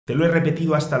Te lo he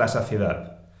repetido hasta la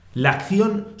saciedad. La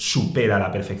acción supera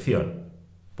la perfección.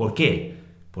 ¿Por qué?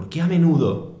 Porque a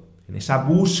menudo, en esa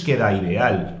búsqueda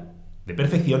ideal de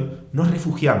perfección, nos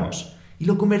refugiamos y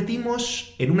lo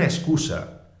convertimos en una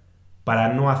excusa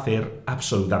para no hacer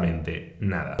absolutamente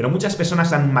nada. Pero muchas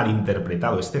personas han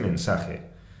malinterpretado este mensaje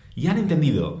y han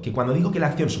entendido que cuando digo que la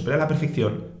acción supera la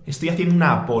perfección, estoy haciendo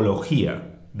una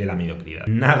apología de la mediocridad.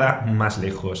 Nada más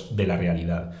lejos de la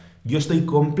realidad. Yo estoy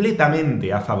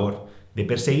completamente a favor de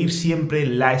perseguir siempre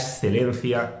la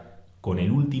excelencia con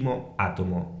el último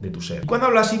átomo de tu ser. Y cuando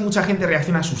hablo así, mucha gente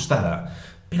reacciona asustada.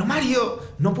 Pero Mario,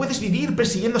 no puedes vivir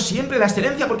persiguiendo siempre la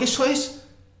excelencia porque eso es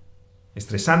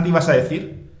estresante, ¿ibas a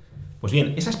decir? Pues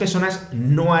bien, esas personas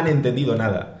no han entendido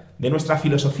nada de nuestra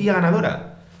filosofía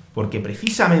ganadora, porque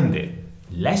precisamente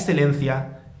la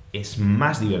excelencia es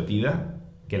más divertida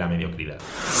que la mediocridad.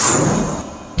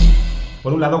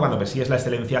 Por un lado, cuando persigues la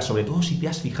excelencia, sobre todo si te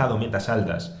has fijado metas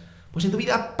altas, pues en tu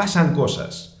vida pasan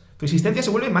cosas. Tu existencia se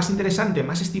vuelve más interesante,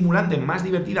 más estimulante, más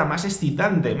divertida, más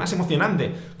excitante, más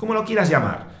emocionante, como lo quieras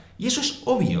llamar. Y eso es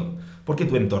obvio, porque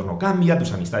tu entorno cambia,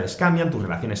 tus amistades cambian, tus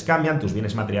relaciones cambian, tus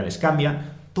bienes materiales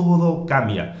cambian, todo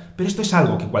cambia. Pero esto es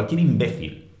algo que cualquier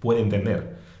imbécil puede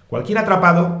entender. Cualquier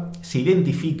atrapado se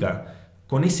identifica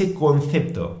con ese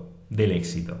concepto del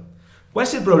éxito. ¿Cuál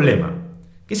es el problema?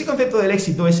 Que ese concepto del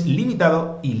éxito es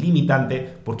limitado y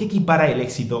limitante porque equipara el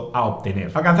éxito a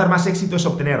obtener. Alcanzar más éxito es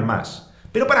obtener más.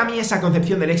 Pero para mí esa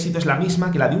concepción del éxito es la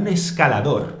misma que la de un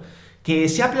escalador que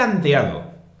se ha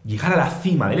planteado llegar a la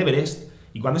cima del Everest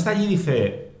y cuando está allí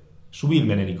dice,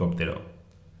 subidme en helicóptero.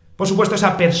 Por supuesto,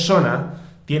 esa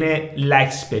persona tiene la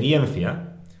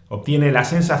experiencia, obtiene la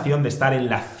sensación de estar en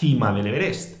la cima del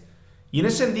Everest. Y en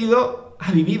ese sentido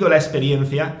ha vivido la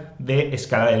experiencia de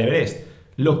escalar el Everest.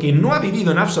 Lo que no ha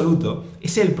vivido en absoluto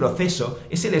es el proceso,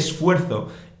 es el esfuerzo,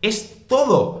 es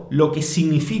todo lo que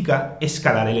significa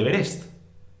escalar el Everest.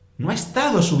 No ha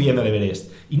estado subiendo el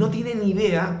Everest y no tiene ni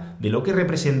idea de lo que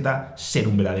representa ser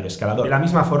un verdadero escalador. De la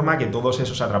misma forma que todos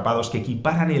esos atrapados que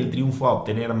equiparan el triunfo a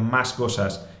obtener más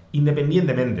cosas,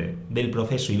 independientemente del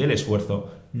proceso y del esfuerzo,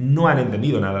 no han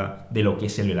entendido nada de lo que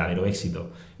es el verdadero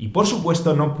éxito. Y por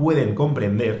supuesto no pueden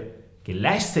comprender que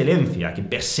la excelencia, que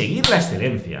perseguir la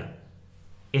excelencia,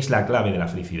 es la clave de la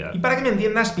felicidad. Y para que me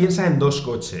entiendas, piensa en dos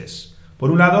coches.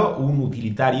 Por un lado, un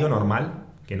utilitario normal,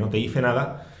 que no te dice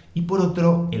nada, y por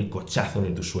otro, el cochazo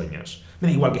de tus sueños. Me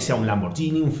da igual que sea un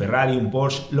Lamborghini, un Ferrari, un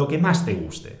Porsche, lo que más te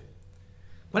guste.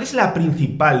 ¿Cuál es la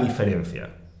principal diferencia?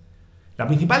 La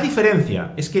principal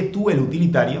diferencia es que tú, el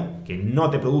utilitario, que no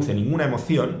te produce ninguna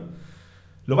emoción,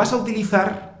 lo vas a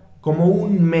utilizar como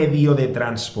un medio de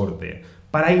transporte,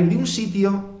 para ir de un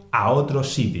sitio a otro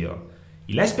sitio.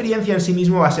 Y la experiencia en sí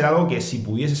mismo va a ser algo que si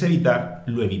pudieses evitar,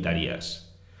 lo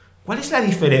evitarías. ¿Cuál es la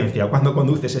diferencia cuando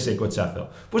conduces ese cochazo?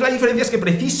 Pues la diferencia es que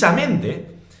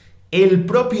precisamente el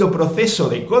propio proceso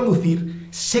de conducir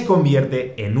se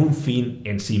convierte en un fin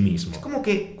en sí mismo. Es como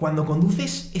que cuando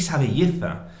conduces esa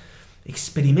belleza,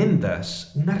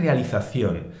 experimentas una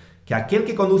realización que aquel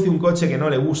que conduce un coche que no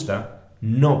le gusta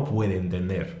no puede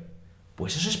entender.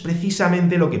 Pues eso es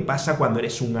precisamente lo que pasa cuando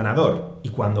eres un ganador y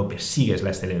cuando persigues la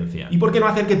excelencia. ¿Y por qué no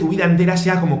hacer que tu vida entera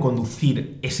sea como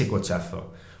conducir ese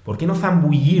cochazo? ¿Por qué no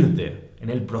zambullirte en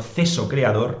el proceso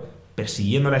creador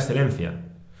persiguiendo la excelencia?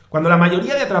 Cuando la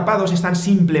mayoría de atrapados están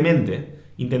simplemente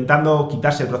intentando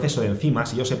quitarse el proceso de encima,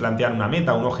 si ellos se plantean una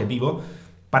meta, un objetivo,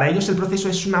 para ellos el proceso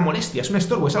es una molestia, es un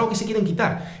estorbo, es algo que se quieren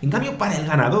quitar. En cambio, para el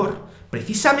ganador,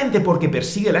 precisamente porque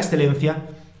persigue la excelencia,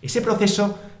 ese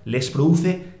proceso les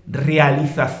produce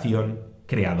realización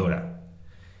creadora.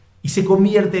 Y se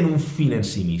convierte en un fin en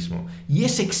sí mismo. Y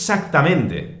es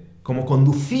exactamente como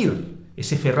conducir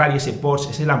ese Ferrari, ese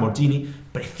Porsche, ese Lamborghini,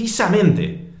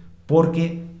 precisamente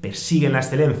porque persiguen la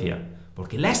excelencia.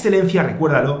 Porque la excelencia,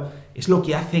 recuérdalo, es lo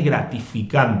que hace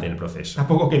gratificante el proceso. A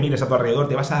poco que mires a tu alrededor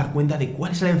te vas a dar cuenta de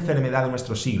cuál es la enfermedad de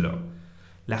nuestro siglo.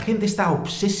 La gente está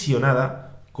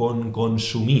obsesionada con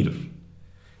consumir.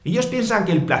 Ellos piensan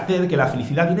que el placer, que la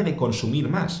felicidad viene de consumir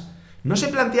más. No se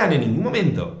plantean en ningún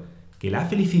momento que la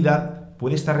felicidad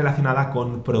puede estar relacionada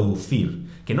con producir,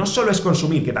 que no solo es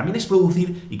consumir, que también es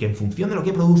producir y que en función de lo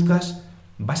que produzcas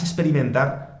vas a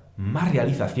experimentar más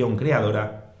realización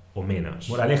creadora o menos.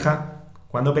 Moraleja,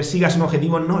 cuando persigas un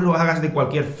objetivo no lo hagas de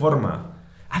cualquier forma,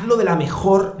 hazlo de la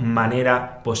mejor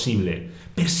manera posible,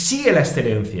 persigue la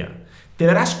excelencia. Te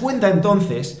darás cuenta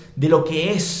entonces de lo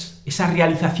que es esa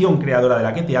realización creadora de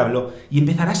la que te hablo y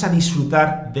empezarás a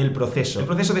disfrutar del proceso. El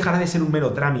proceso dejará de ser un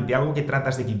mero trámite, algo que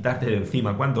tratas de quitarte de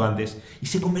encima cuanto antes y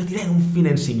se convertirá en un fin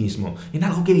en sí mismo, en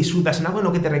algo que disfrutas, en algo en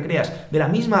lo que te recreas, de la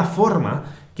misma forma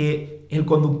que el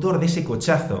conductor de ese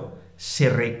cochazo se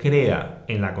recrea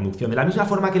en la conducción, de la misma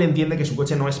forma que él entiende que su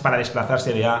coche no es para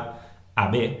desplazarse de A a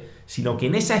B, sino que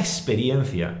en esa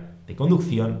experiencia de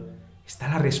conducción está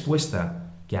la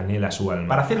respuesta que anhela su alma.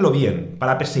 Para hacerlo bien,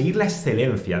 para perseguir la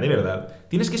excelencia de verdad,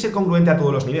 tienes que ser congruente a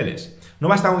todos los niveles. No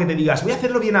basta con que te digas, voy a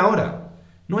hacerlo bien ahora.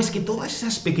 No, es que todas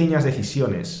esas pequeñas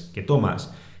decisiones que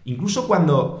tomas, incluso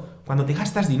cuando te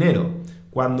gastas dinero,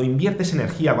 cuando inviertes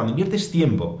energía, cuando inviertes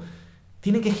tiempo,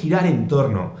 tiene que girar en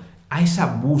torno a esa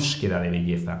búsqueda de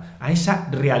belleza, a esa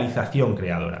realización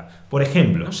creadora. Por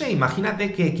ejemplo, no sé,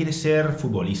 imagínate que quieres ser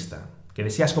futbolista, que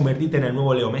deseas convertirte en el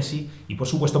nuevo Leo Messi y, por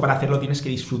supuesto, para hacerlo tienes que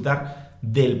disfrutar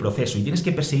del proceso y tienes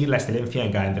que perseguir la excelencia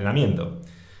en cada entrenamiento.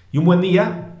 Y un buen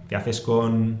día te haces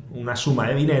con una suma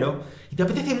de dinero y te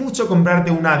apetece mucho comprarte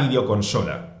una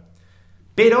videoconsola.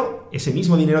 Pero ese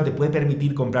mismo dinero te puede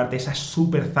permitir comprarte esas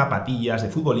super zapatillas de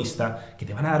futbolista que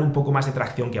te van a dar un poco más de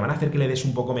tracción, que van a hacer que le des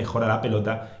un poco mejor a la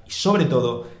pelota y, sobre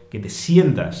todo, que te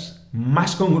sientas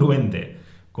más congruente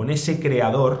con ese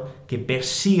creador que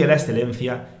persigue la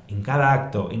excelencia en cada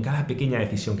acto, en cada pequeña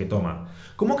decisión que toma.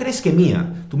 ¿Cómo crees que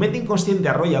Mía, tu mente inconsciente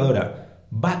arrolladora,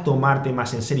 va a tomarte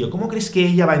más en serio? ¿Cómo crees que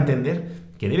ella va a entender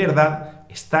que de verdad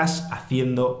estás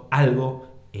haciendo algo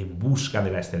en busca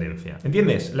de la excelencia?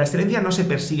 ¿Entiendes? La excelencia no se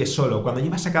persigue solo cuando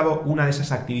llevas a cabo una de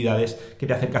esas actividades que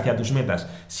te acerca hacia tus metas,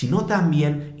 sino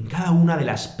también en cada una de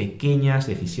las pequeñas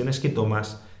decisiones que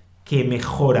tomas que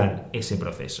mejoran ese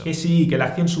proceso. Que sí, que la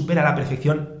acción supera la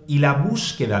perfección y la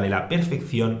búsqueda de la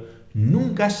perfección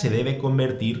nunca se debe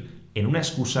convertir en una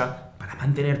excusa para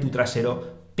mantener tu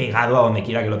trasero pegado a donde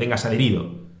quiera que lo tengas adherido.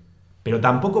 Pero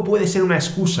tampoco puede ser una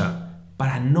excusa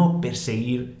para no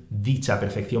perseguir dicha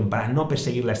perfección, para no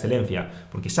perseguir la excelencia.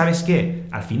 Porque ¿sabes qué?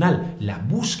 Al final, la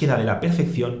búsqueda de la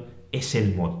perfección es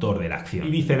el motor de la acción.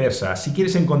 Y viceversa, si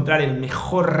quieres encontrar el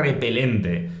mejor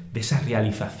repelente de esa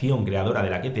realización creadora de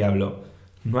la que te hablo,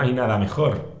 no hay nada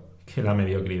mejor que la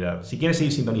mediocridad. Si quieres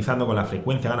seguir sintonizando con la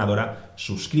frecuencia ganadora,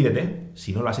 suscríbete,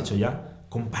 si no lo has hecho ya,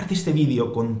 comparte este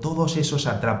vídeo con todos esos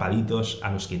atrapaditos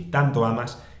a los que tanto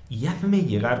amas y hazme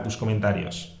llegar tus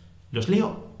comentarios. Los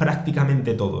leo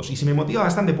prácticamente todos y si me motiva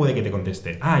bastante puede que te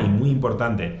conteste. Y muy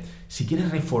importante, si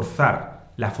quieres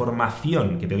reforzar la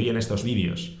formación que te doy en estos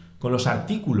vídeos con los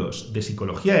artículos de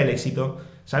Psicología del Éxito,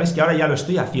 sabes que ahora ya lo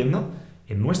estoy haciendo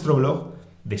en nuestro blog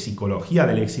de Psicología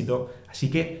del Éxito,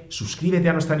 así que suscríbete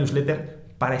a nuestra newsletter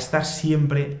para estar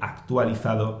siempre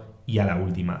actualizado y a la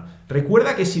última.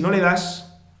 Recuerda que si no le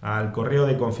das al correo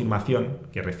de confirmación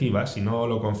que recibas, si no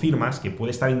lo confirmas, que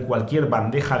puede estar en cualquier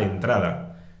bandeja de entrada,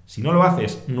 si no lo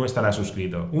haces, no estarás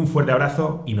suscrito. Un fuerte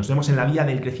abrazo y nos vemos en la vía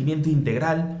del crecimiento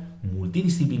integral,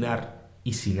 multidisciplinar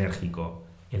y sinérgico,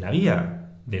 en la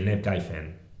vía del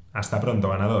Netkaizen. Hasta pronto,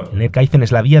 ganador. El Netkaizen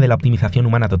es la vía de la optimización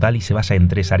humana total y se basa en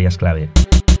 3 áreas clave: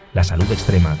 la salud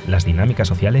extrema, las dinámicas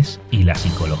sociales y la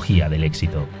psicología del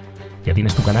éxito. Ya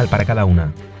tienes tu canal para cada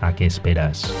una. ¿A qué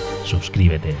esperas?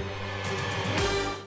 Suscríbete.